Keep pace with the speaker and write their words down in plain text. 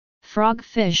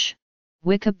Frogfish,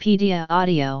 Wikipedia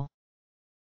audio.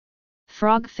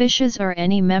 Frogfishes are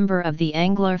any member of the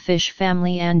anglerfish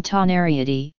family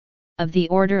Antonariidae, of the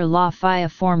order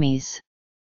Lophiiformes.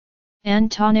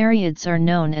 Antonariids are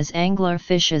known as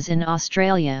anglerfishes in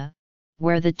Australia,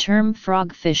 where the term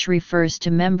frogfish refers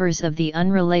to members of the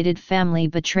unrelated family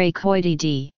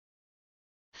Batrachoideae.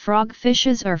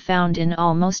 Frogfishes are found in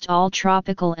almost all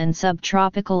tropical and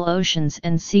subtropical oceans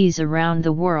and seas around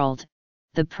the world,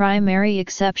 the primary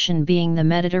exception being the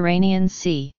Mediterranean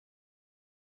Sea.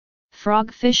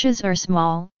 Frogfishes are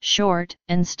small, short,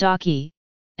 and stocky,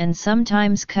 and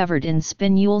sometimes covered in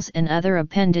spinnules and other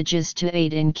appendages to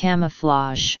aid in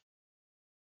camouflage.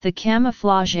 The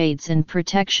camouflage aids in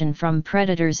protection from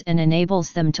predators and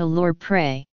enables them to lure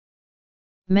prey.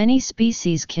 Many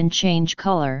species can change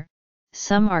color,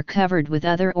 some are covered with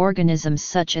other organisms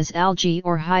such as algae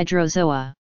or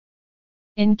hydrozoa.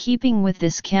 In keeping with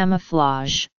this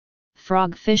camouflage,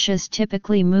 frogfishes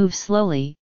typically move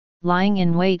slowly, lying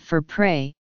in wait for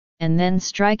prey, and then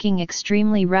striking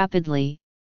extremely rapidly,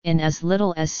 in as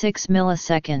little as 6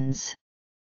 milliseconds.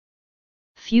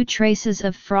 Few traces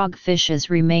of frogfishes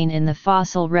remain in the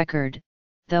fossil record,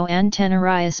 though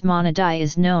Antennarius monodii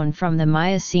is known from the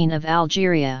Miocene of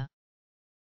Algeria.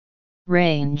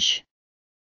 Range.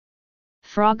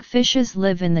 Frogfishes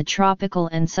live in the tropical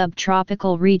and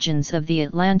subtropical regions of the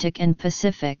Atlantic and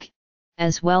Pacific,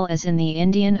 as well as in the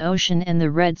Indian Ocean and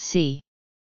the Red Sea.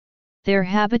 Their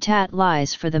habitat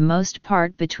lies for the most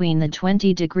part between the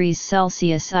 20 degrees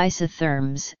Celsius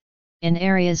isotherms, in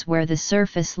areas where the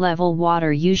surface level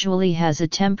water usually has a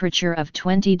temperature of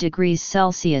 20 degrees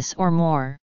Celsius or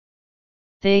more.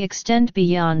 They extend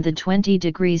beyond the 20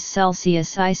 degrees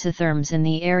Celsius isotherms in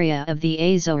the area of the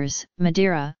Azores,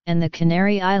 Madeira, and the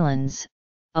Canary Islands,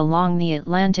 along the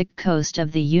Atlantic coast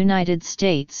of the United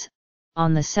States,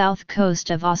 on the south coast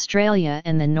of Australia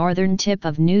and the northern tip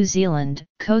of New Zealand,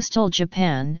 coastal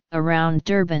Japan, around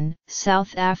Durban,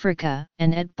 South Africa,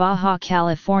 and at Baja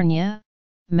California,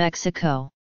 Mexico.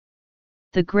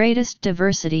 The greatest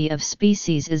diversity of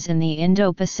species is in the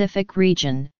Indo-Pacific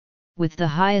region, with the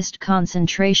highest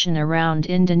concentration around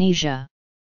Indonesia.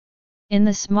 In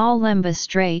the Small Lembah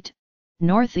Strait,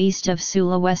 northeast of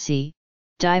Sulawesi,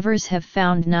 divers have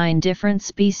found 9 different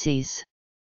species.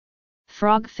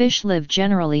 Frogfish live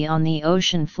generally on the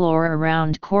ocean floor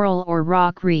around coral or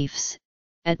rock reefs,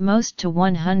 at most to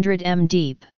 100 m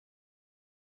deep.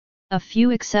 A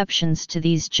few exceptions to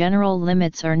these general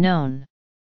limits are known.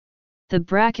 The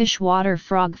brackish water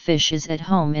frogfish is at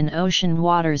home in ocean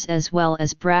waters as well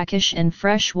as brackish and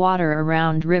fresh water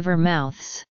around river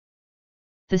mouths.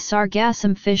 The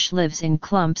sargassum fish lives in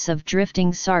clumps of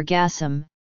drifting sargassum,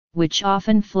 which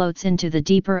often floats into the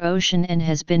deeper ocean and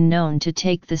has been known to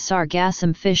take the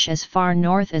sargassum fish as far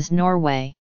north as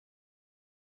Norway.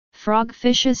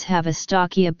 Frogfishes have a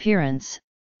stocky appearance,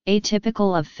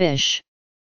 atypical of fish.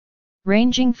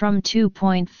 Ranging from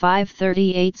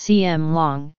 2.5–38 cm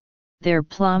long, their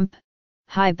plump,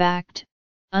 high-backed,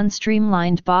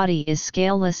 unstreamlined body is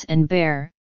scaleless and bare,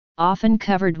 often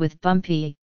covered with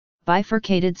bumpy,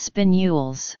 bifurcated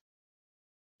spinnules.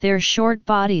 Their short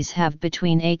bodies have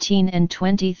between 18 and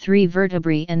 23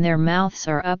 vertebrae and their mouths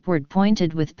are upward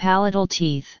pointed with palatal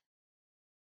teeth.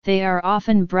 They are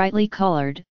often brightly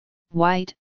colored,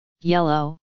 white,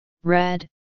 yellow, red,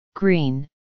 green,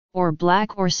 or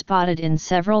black or spotted in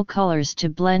several colors to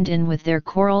blend in with their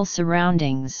coral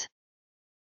surroundings.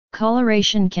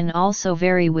 Coloration can also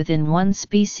vary within one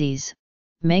species,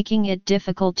 making it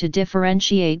difficult to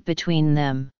differentiate between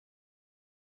them.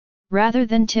 Rather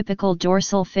than typical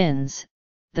dorsal fins,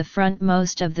 the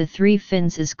frontmost of the 3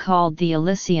 fins is called the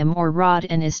elysium or rod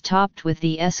and is topped with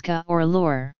the esca or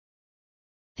lure.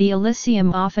 The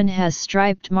elysium often has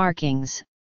striped markings,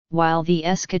 while the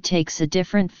esca takes a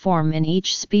different form in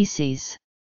each species.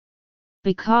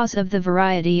 Because of the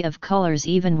variety of colors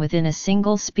even within a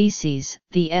single species,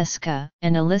 the esca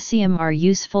and elysium are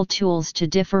useful tools to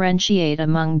differentiate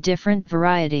among different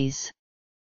varieties.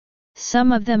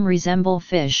 Some of them resemble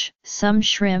fish, some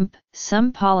shrimp,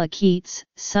 some polychaetes,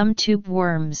 some tube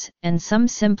worms, and some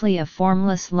simply a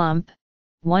formless lump.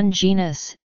 One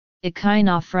genus,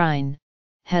 Echinophrine,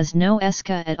 has no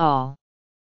esca at all.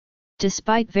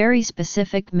 Despite very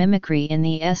specific mimicry in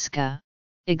the esca,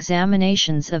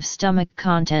 examinations of stomach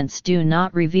contents do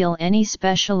not reveal any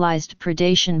specialized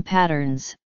predation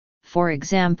patterns. For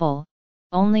example,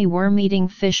 only worm-eating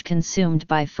fish consumed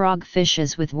by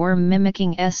frogfishes with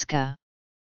worm-mimicking esca.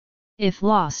 If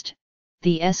lost,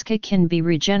 the esca can be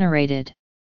regenerated.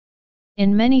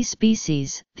 In many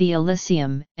species, the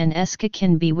elysium and esca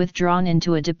can be withdrawn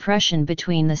into a depression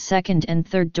between the second and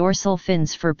third dorsal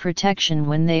fins for protection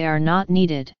when they are not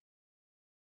needed.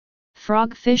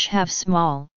 Frogfish have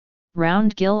small,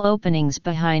 round gill openings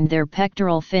behind their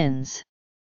pectoral fins.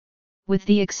 With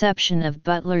the exception of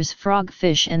Butler's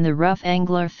frogfish and the rough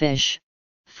anglerfish,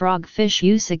 frogfish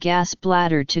use a gas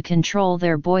bladder to control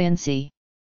their buoyancy.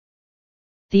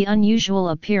 The unusual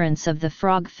appearance of the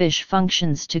frogfish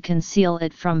functions to conceal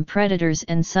it from predators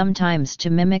and sometimes to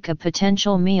mimic a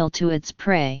potential meal to its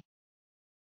prey.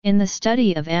 In the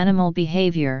study of animal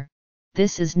behavior,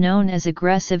 this is known as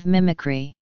aggressive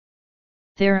mimicry.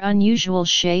 Their unusual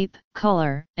shape,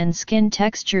 color, and skin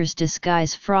textures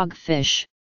disguise frogfish.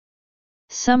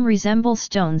 Some resemble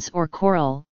stones or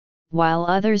coral, while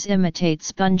others imitate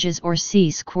sponges or sea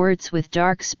squirts with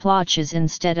dark splotches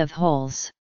instead of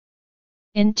holes.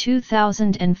 In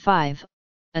 2005,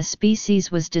 a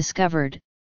species was discovered,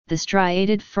 the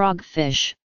striated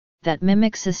frogfish, that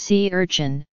mimics a sea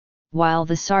urchin, while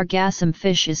the sargassum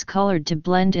fish is colored to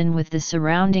blend in with the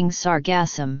surrounding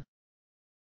sargassum.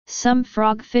 Some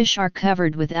frogfish are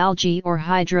covered with algae or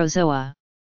hydrozoa.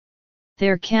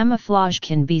 Their camouflage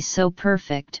can be so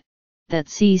perfect, that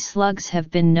sea slugs have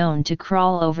been known to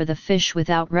crawl over the fish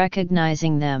without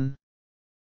recognizing them.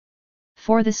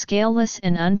 For the scaleless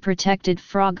and unprotected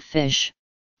frogfish,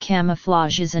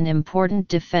 camouflage is an important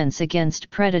defense against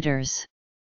predators.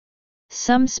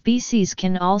 Some species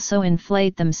can also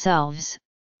inflate themselves,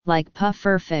 like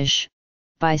pufferfish,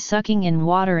 by sucking in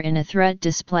water in a threat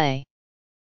display.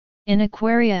 In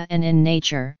aquaria and in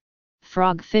nature,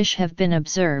 frogfish have been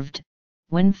observed,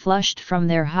 when flushed from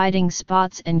their hiding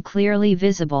spots and clearly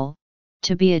visible,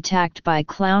 to be attacked by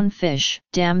clownfish,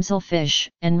 damselfish,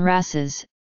 and wrasses,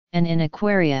 and in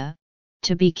aquaria,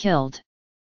 to be killed.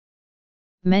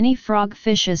 Many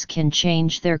frogfishes can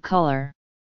change their color.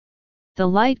 The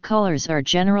light colors are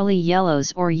generally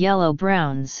yellows or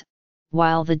yellow-browns,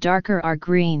 while the darker are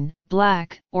green,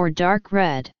 black, or dark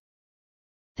red.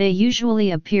 They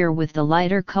usually appear with the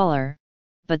lighter color,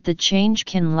 but the change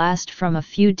can last from a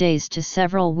few days to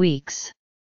several weeks.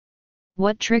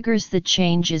 What triggers the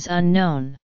change is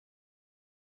unknown.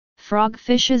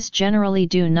 Frogfishes generally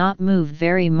do not move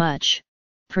very much,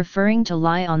 preferring to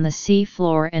lie on the sea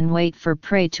floor and wait for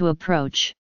prey to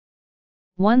approach.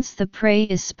 Once the prey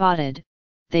is spotted,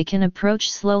 they can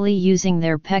approach slowly using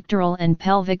their pectoral and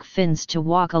pelvic fins to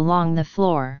walk along the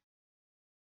floor.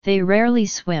 They rarely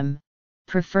swim,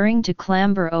 preferring to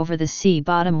clamber over the sea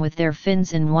bottom with their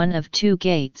fins in one of two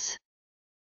gaits.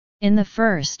 In the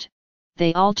first,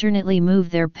 they alternately move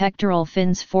their pectoral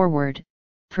fins forward,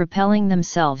 propelling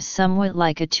themselves somewhat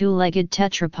like a two-legged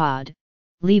tetrapod,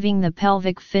 leaving the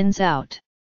pelvic fins out.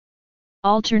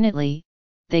 Alternately,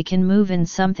 they can move in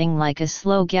something like a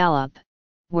slow gallop,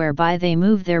 whereby they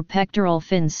move their pectoral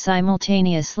fins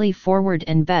simultaneously forward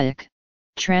and back,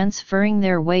 transferring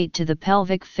their weight to the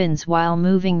pelvic fins while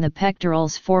moving the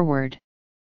pectorals forward.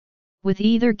 With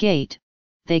either gait,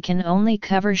 they can only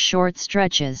cover short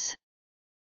stretches.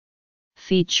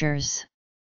 Features.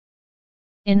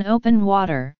 In open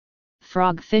water,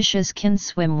 frogfishes can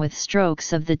swim with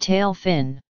strokes of the tail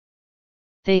fin.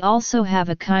 They also have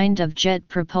a kind of jet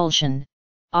propulsion,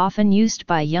 often used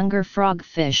by younger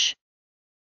frogfish.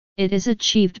 It is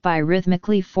achieved by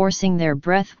rhythmically forcing their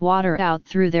breath water out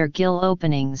through their gill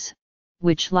openings,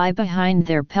 which lie behind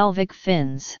their pelvic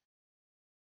fins.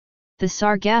 The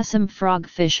sargassum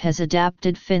frogfish has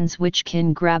adapted fins which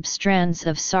can grab strands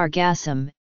of sargassum,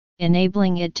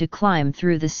 enabling it to climb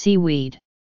through the seaweed.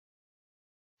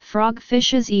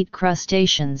 Frogfishes eat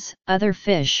crustaceans, other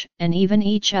fish, and even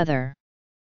each other.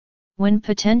 When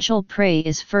potential prey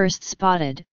is first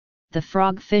spotted, the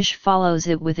frogfish follows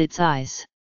it with its eyes.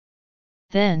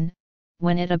 Then,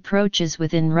 when it approaches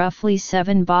within roughly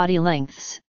 7 body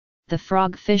lengths, the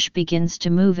frogfish begins to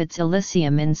move its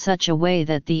elysium in such a way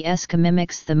that the esca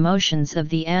mimics the motions of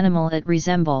the animal it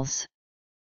resembles.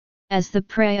 As the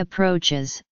prey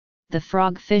approaches, the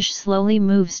frogfish slowly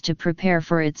moves to prepare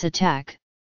for its attack.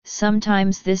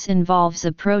 Sometimes this involves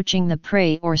approaching the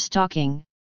prey or stalking,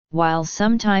 while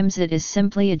sometimes it is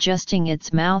simply adjusting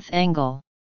its mouth angle.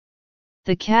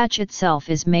 The catch itself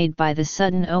is made by the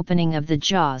sudden opening of the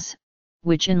jaws,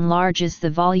 which enlarges the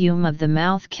volume of the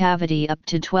mouth cavity up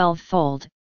to 12-fold,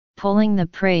 pulling the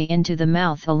prey into the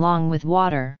mouth along with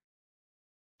water.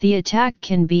 The attack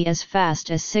can be as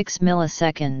fast as 6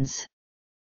 milliseconds.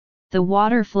 The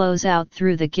water flows out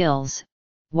through the gills,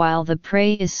 while the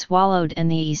prey is swallowed and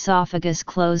the esophagus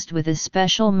closed with a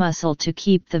special muscle to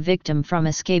keep the victim from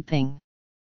escaping.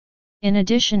 In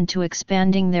addition to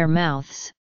expanding their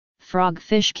mouths,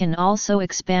 frogfish can also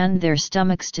expand their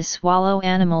stomachs to swallow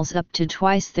animals up to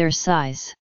twice their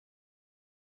size.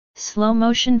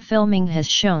 Slow-motion filming has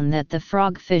shown that the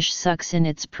frogfish sucks in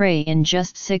its prey in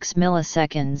just 6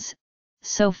 milliseconds,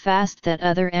 so fast that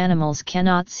other animals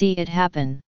cannot see it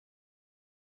happen.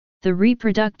 The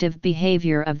reproductive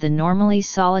behavior of the normally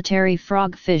solitary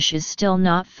frogfish is still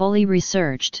not fully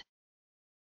researched.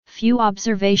 Few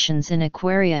observations in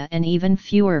aquaria and even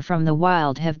fewer from the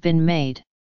wild have been made.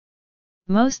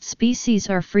 Most species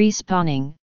are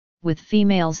free-spawning, with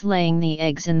females laying the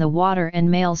eggs in the water and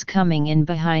males coming in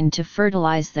behind to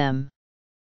fertilize them.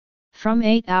 From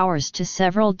 8 hours to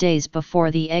several days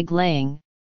before the egg laying,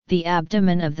 the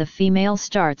abdomen of the female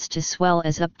starts to swell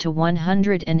as up to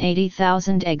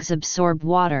 180,000 eggs absorb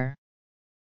water.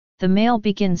 The male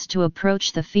begins to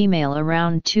approach the female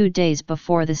around 2 days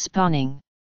before the spawning.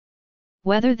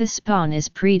 Whether the spawn is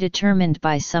predetermined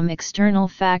by some external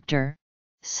factor,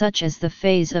 such as the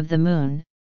phase of the moon,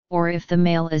 or if the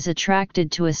male is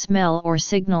attracted to a smell or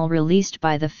signal released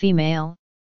by the female,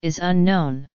 is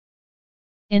unknown.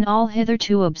 In all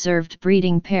hitherto observed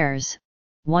breeding pairs,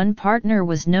 one partner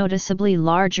was noticeably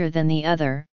larger than the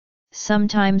other,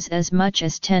 sometimes as much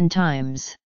as 10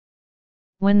 times.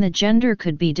 When the gender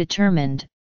could be determined,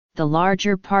 the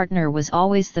larger partner was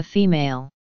always the female.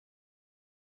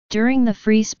 During the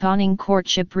free-spawning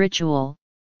courtship ritual,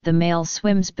 the male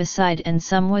swims beside and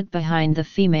somewhat behind the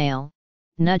female,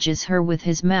 nudges her with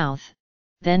his mouth,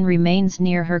 then remains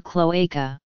near her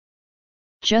cloaca.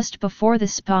 Just before the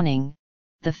spawning,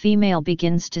 the female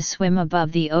begins to swim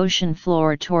above the ocean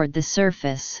floor toward the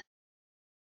surface.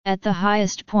 At the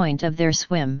highest point of their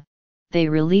swim, they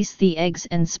release the eggs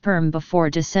and sperm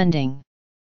before descending.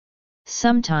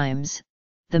 Sometimes,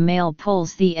 the male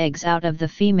pulls the eggs out of the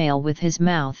female with his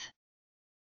mouth.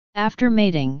 After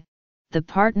mating, the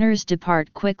partners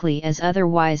depart quickly as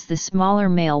otherwise the smaller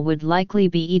male would likely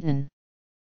be eaten.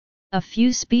 A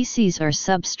few species are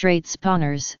substrate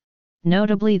spawners,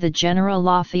 notably the genera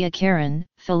Lophiacaran,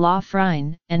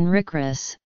 Philophrine, and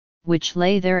Ricrus, which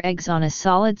lay their eggs on a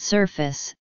solid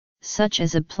surface, such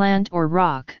as a plant or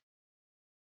rock.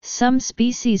 Some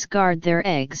species guard their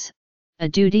eggs, a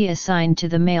duty assigned to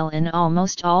the male in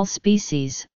almost all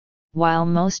species, while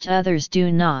most others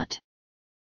do not.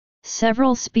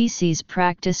 Several species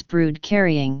practice brood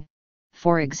carrying,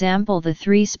 for example the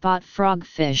three-spot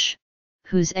frogfish,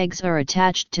 whose eggs are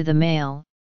attached to the male,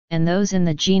 and those in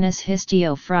the genus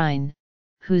Histiophryne,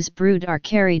 whose brood are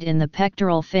carried in the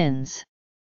pectoral fins.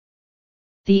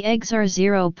 The eggs are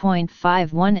 0.51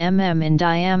 mm in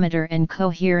diameter and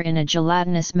cohere in a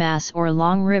gelatinous mass or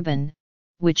long ribbon,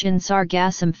 which in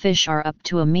sargassum fish are up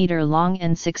to a meter long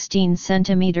and 16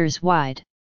 centimeters wide.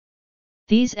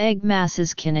 These egg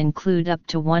masses can include up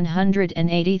to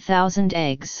 180,000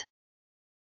 eggs.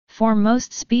 For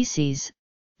most species,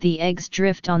 the eggs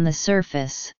drift on the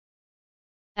surface.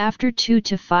 After 2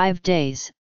 to 5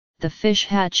 days, the fish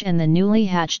hatch and the newly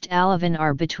hatched alevin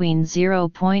are between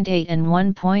 0.8 and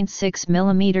 1.6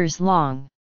 millimeters long.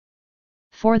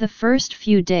 For the first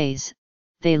few days,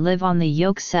 they live on the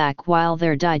yolk sac while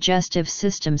their digestive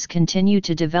systems continue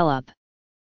to develop.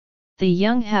 The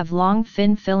young have long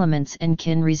fin filaments and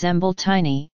can resemble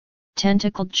tiny,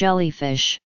 tentacled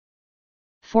jellyfish.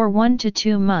 For 1 to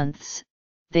 2 months,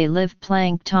 they live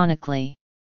planktonically.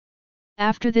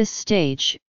 After this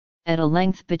stage, at a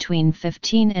length between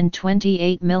 15 and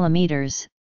 28 millimeters,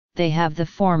 they have the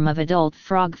form of adult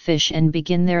frogfish and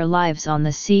begin their lives on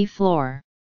the sea floor.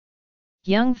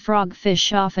 Young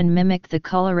frogfish often mimic the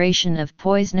coloration of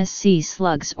poisonous sea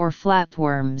slugs or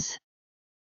flatworms.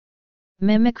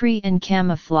 Mimicry and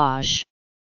camouflage.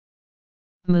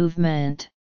 Movement.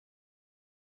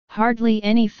 Hardly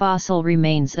any fossil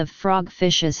remains of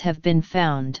frogfishes have been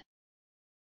found.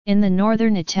 In the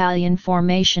northern Italian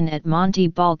formation at Monte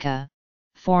Balca,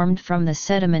 formed from the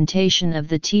sedimentation of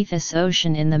the Tethys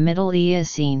Ocean in the Middle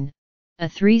Eocene, a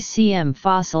 3 cm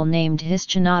fossil named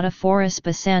Histionatophorus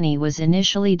bassani was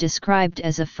initially described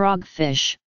as a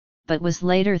frogfish, but was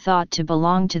later thought to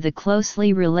belong to the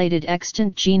closely related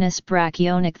extant genus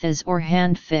Brachyonyctes or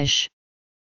handfish.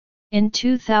 In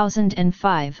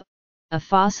 2005, a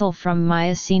fossil from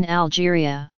Miocene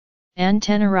Algeria,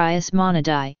 Antennarius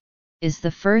monodii, is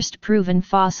the first proven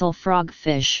fossil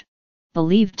frogfish,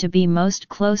 believed to be most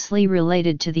closely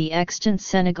related to the extant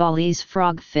Senegalese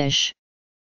frogfish.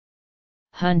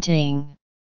 Hunting.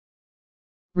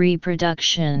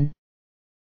 Reproduction.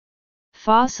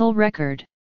 Fossil record.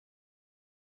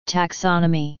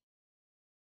 Taxonomy.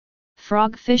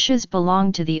 Frogfishes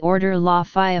belong to the order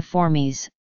Lophiiformes,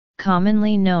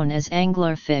 commonly known as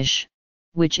anglerfish,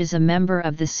 which is a member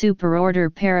of the superorder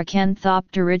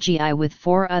Paracanthopterygiae with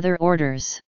 4 other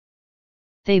orders.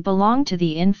 They belong to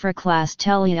the infraclass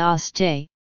Teleostae,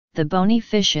 the bony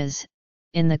fishes,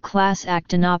 in the class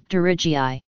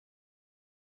Actinopterygiae.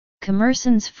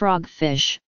 Commerson's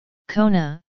frogfish,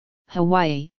 Kona,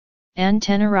 Hawaii,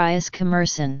 Antennarius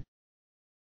commerson.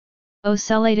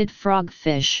 Ocellated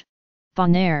frogfish,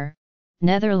 Bonaire,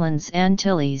 Netherlands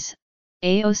Antilles,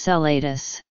 A.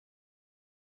 ocellatus.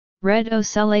 Red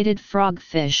ocellated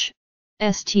frogfish,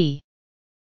 St.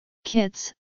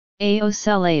 Kitts, A.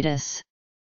 ocellatus.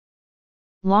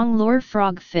 Long lure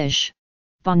frogfish,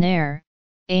 Bonaire,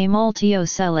 A.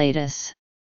 multiocellatus.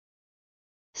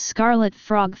 Scarlet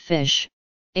frogfish,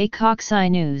 A.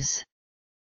 coccinus.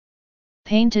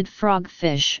 Painted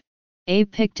frogfish, A.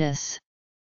 pictus.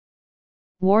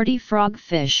 Warty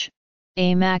frogfish,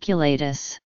 A.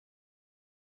 maculatus.